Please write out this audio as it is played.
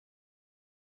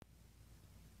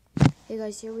Hey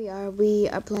guys, here we are. We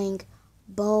are playing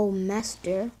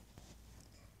Bowmaster.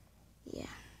 Yeah.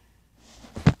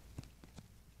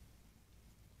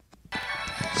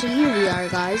 So here we are,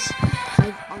 guys.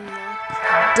 I've unlocked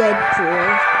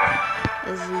Deadpool,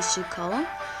 as we should call him.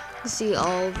 You see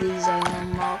all of these I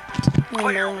unlocked. And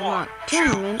I unlocked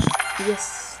Tournament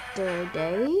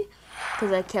yesterday,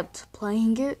 because I kept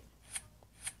playing it.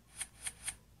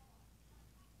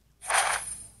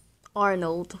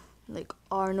 Arnold. Like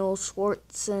Arnold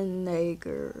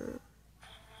Schwarzenegger.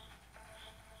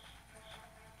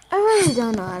 I really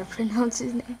don't know how to pronounce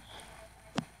his name.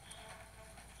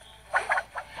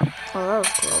 Oh, that was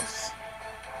close.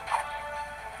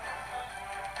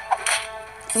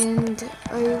 And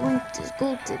I went to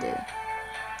school today.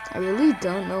 I really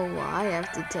don't know why I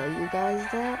have to tell you guys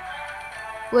that.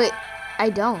 Wait, I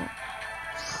don't.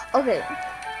 Okay.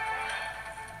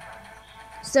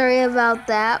 Sorry about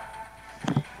that.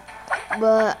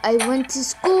 But I went to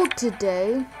school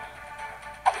today.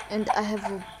 And I have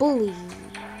a bully.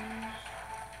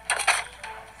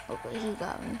 Okay, he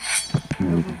got me. I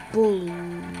have a bully.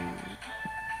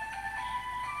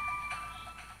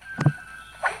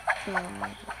 Oh my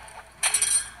God.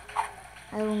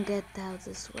 I don't get how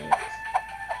this works.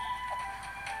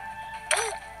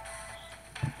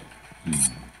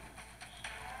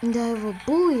 And I have a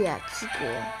bully at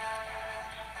school.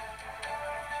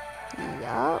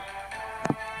 Yup.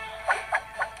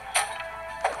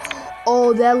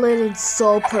 Oh, that landed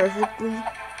so perfectly.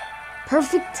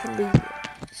 Perfectly.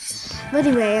 But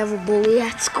anyway, I have a bully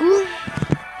at school.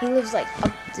 He lives like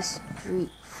up the street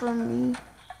from me,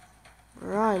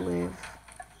 where I live.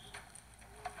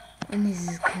 And this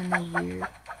is kind of weird.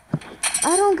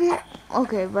 I don't get...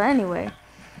 Okay, but anyway.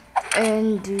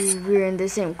 And we're in the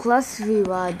same class. We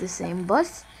ride the same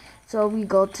bus. So we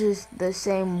go to the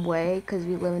same way because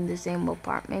we live in the same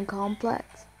apartment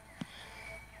complex.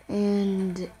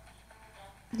 And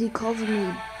he calls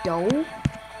me Doe.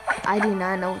 I do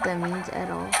not know what that means at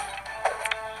all.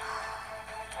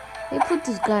 They put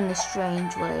this gun in a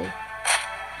strange way.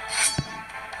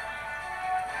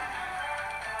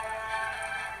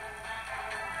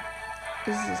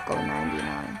 Let's just go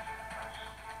 99.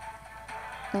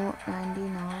 No,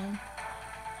 99.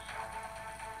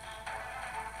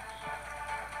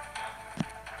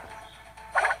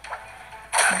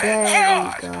 There we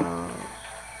go.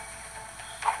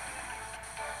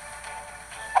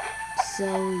 So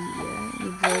yeah, he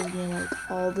blows me like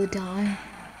all the time.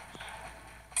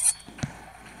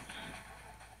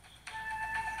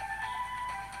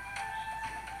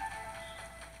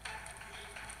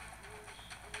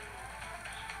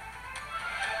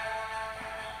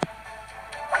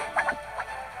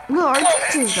 Well, our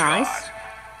teacher's nice.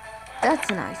 That's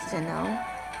nice to know.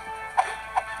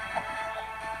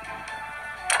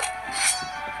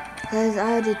 Because I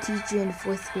had a teacher in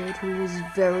 4th grade who was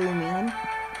very mean.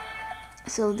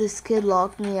 So this kid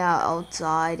locked me out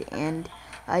outside and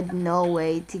I had no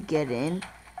way to get in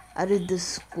out of the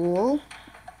school.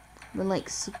 When like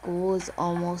school is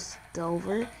almost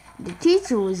over. The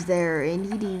teacher was there and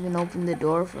he didn't even open the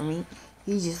door for me.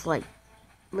 He just like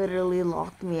literally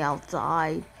locked me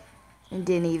outside and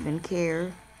didn't even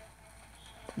care.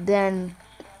 Then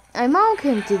my mom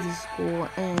came to the school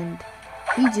and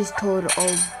he just told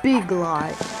a big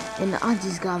lie and I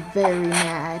just got very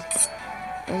mad.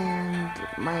 And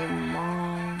my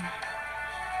mom,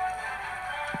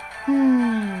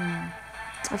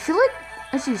 I feel like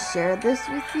I should share this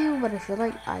with you, but I feel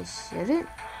like I shouldn't.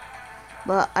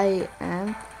 But I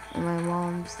am, and my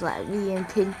mom slapped me and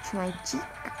pinched my cheek.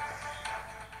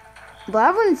 But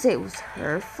I wouldn't say it was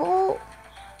her fault,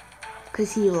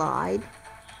 because he lied.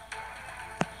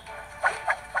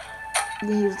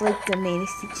 He was like the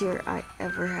meanest teacher I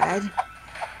ever had.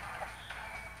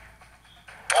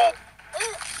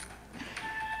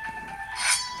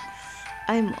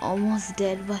 I'm almost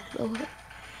dead, by the way.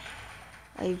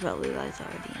 You probably guys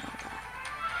already know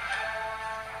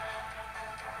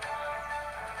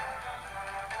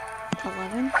that.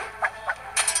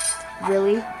 $11?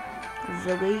 Really?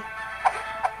 Really?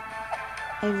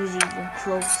 I was even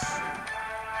close.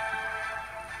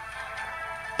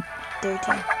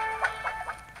 13.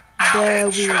 There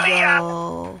we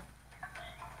go.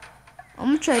 I'm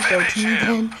gonna try 13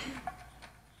 again.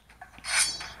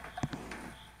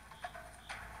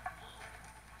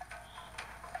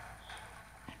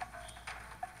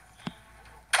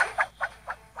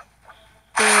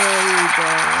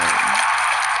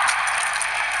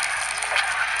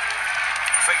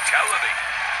 Fatality.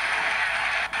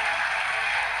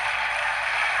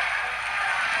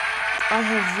 I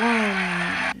have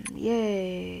won.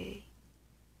 Yay.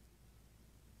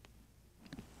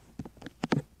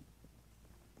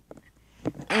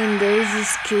 And there's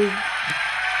this kid.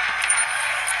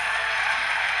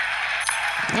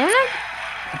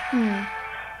 And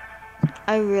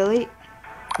I really.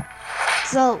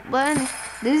 So, but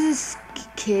there's this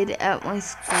kid at my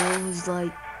school who's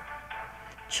like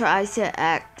tries to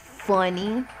act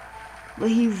funny, but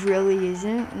he really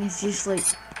isn't. And it's just like,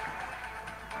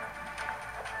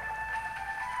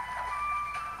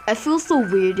 I feel so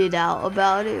weirded out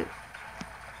about it.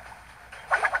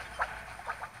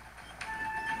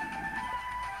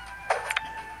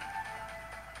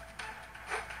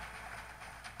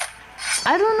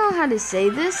 I don't know how to say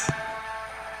this.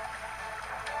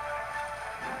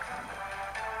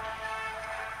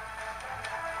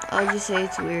 I'll just say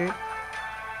it's weird.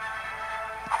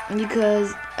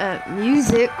 Because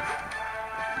music,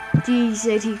 he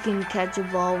said he can catch a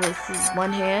ball with his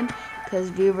one hand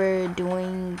because we were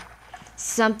doing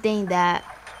something that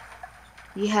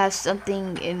you have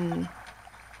something in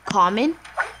common.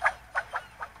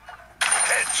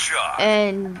 Headshot.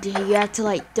 And you have to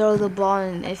like throw the ball,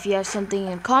 and if you have something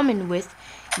in common with,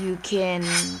 you can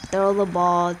throw the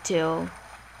ball to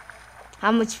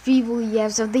how much people you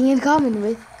have something in common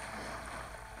with.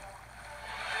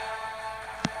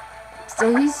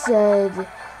 So he said,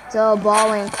 so a ball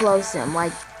went close to him.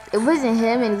 Like, it wasn't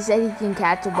him, and he said he can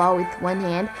catch a ball with one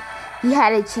hand. He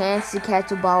had a chance to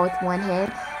catch a ball with one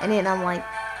hand, and then I'm like,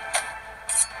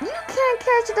 you can't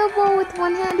catch the ball with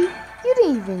one hand. You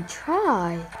didn't even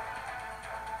try.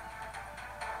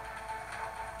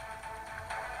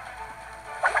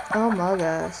 Oh my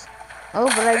gosh. Oh,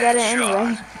 but I got it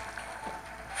anyway.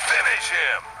 Finish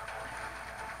him.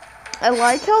 I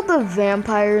like how the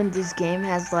vampire in this game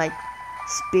has like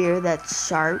spear that's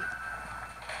sharp.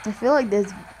 I feel like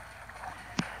that's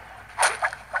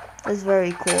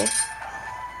very cool.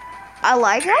 I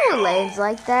like how it lands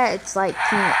like that. It's like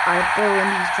King Arthur when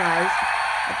he tries,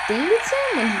 I think it's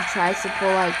him when he tries to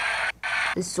pull like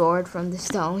the sword from the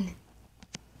stone.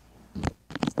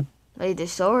 Like the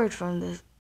sword from the,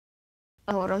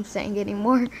 I don't know what I'm saying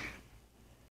anymore.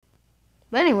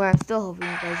 But anyway, I'm still hoping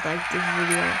you guys like this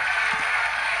video.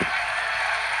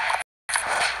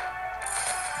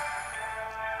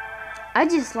 I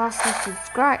just lost a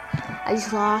subscriber.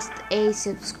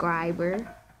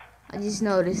 I just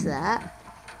noticed that.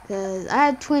 Because I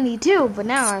had 22, but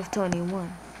now I have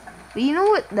 21. But you know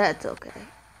what? That's okay.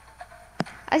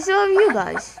 I still have you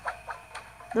guys.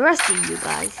 The rest of you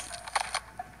guys.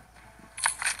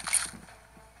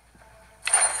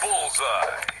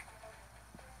 Bullseye.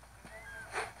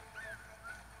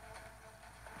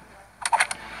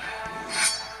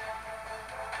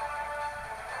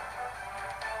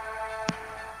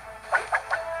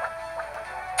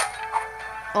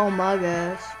 Oh my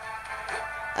gosh.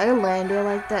 I landed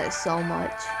like that so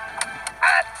much.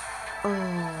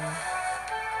 Oh.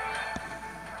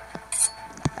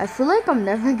 I feel like I'm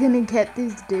never gonna get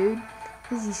this dude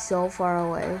because he's so far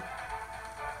away.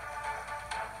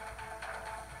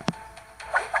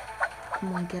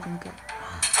 Come on, get him, get him.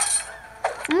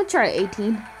 I'm gonna try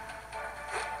 18.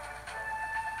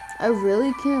 I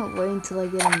really can't wait until I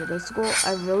get in middle school.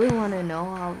 I really want to know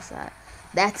how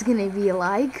that's gonna be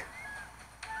like.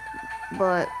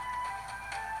 But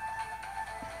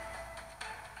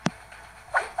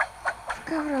I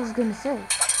forgot what I was gonna say.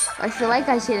 I feel like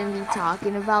I shouldn't be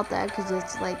talking about that because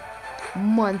it's like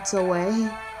months away.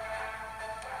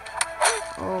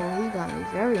 Oh, he got me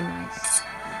very nice.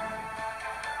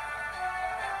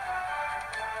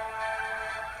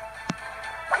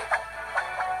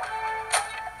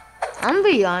 I'm gonna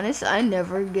be honest, I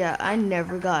never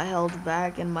got held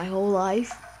back in my whole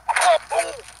life.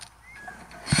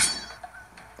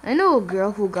 I know a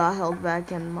girl who got held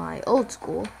back in my old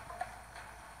school.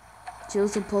 She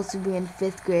was supposed to be in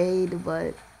 5th grade,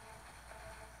 but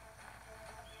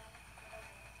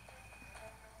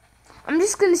I'm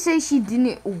just gonna say she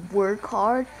didn't work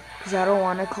hard because I don't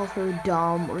want to call her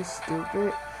dumb or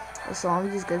stupid. So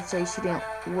I'm just gonna say she didn't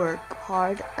work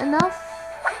hard enough.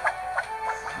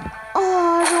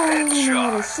 Oh, I don't really know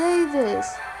how to say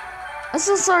this. I'm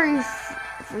so sorry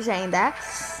for saying that.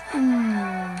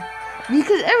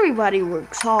 Because everybody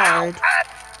works hard.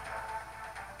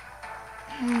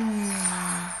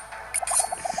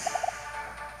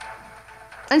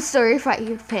 I'm sorry if I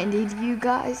offended you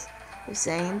guys for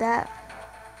saying that.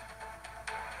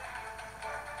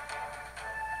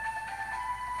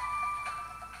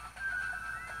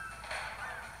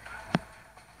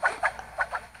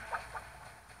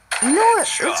 You know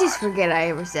what? Let's just forget I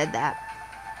ever said that.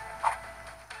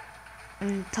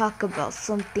 And talk about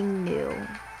something new.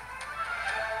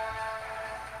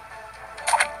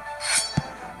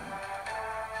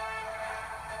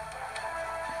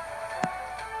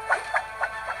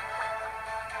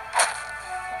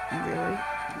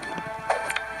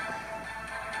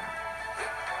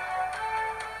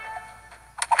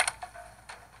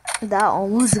 That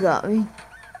almost got me.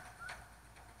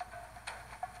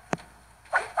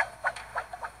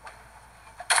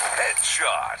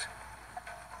 Headshot.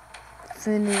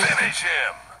 Finish. Finish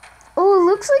him. Oh, it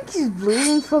looks like he's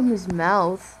bleeding from his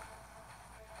mouth.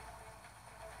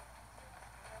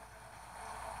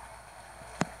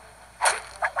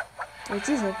 What's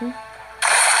he looking?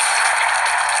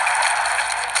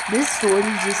 This sword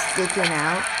is just sticking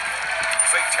out.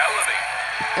 Fatality.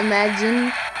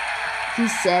 Imagine he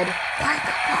said, like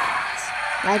a boss.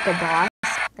 Like a boss.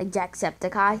 Like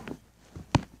Jacksepticeye.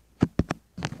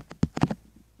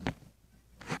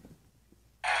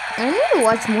 I need to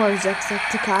watch more of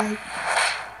Jacksepticeye.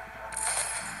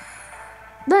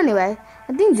 But anyway,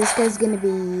 I think this guy's gonna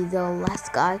be the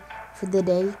last guy for the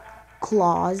day.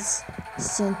 Claus.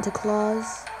 Santa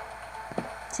Claus.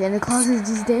 Santa Claus is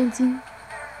just dancing.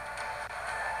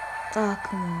 Oh,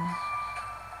 come on.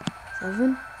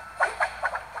 7?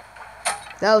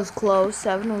 That was close.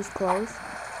 7 was close.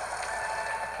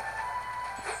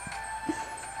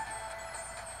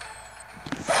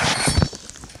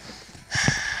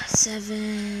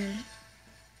 Seven,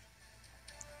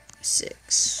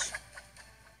 6.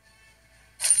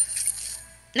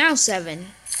 Now 7,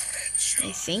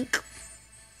 I think.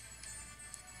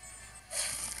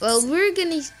 Well, we're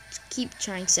gonna keep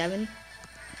trying 7.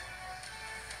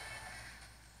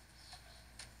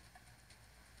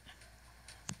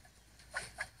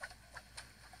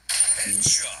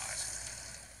 Headshot.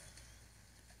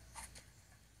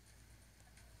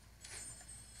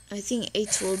 I think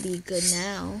 8 will be good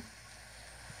now.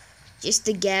 Just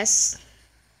a guess.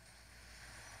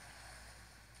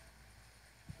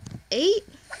 8?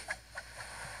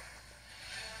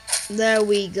 There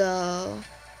we go.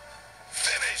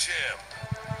 Finish him.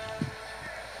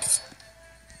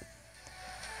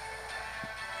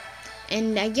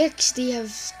 And I actually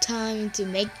have time to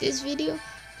make this video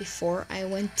before I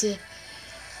went to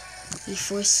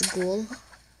before school.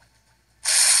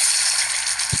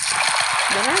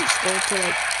 But I have school to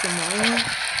like tomorrow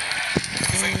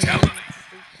Fatality.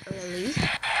 early.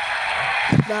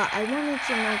 But I wanted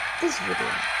to make this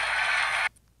video.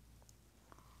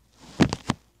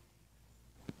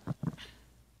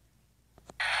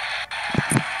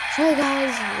 So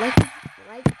guys, like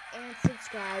and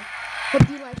subscribe. Hope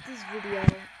you like this video.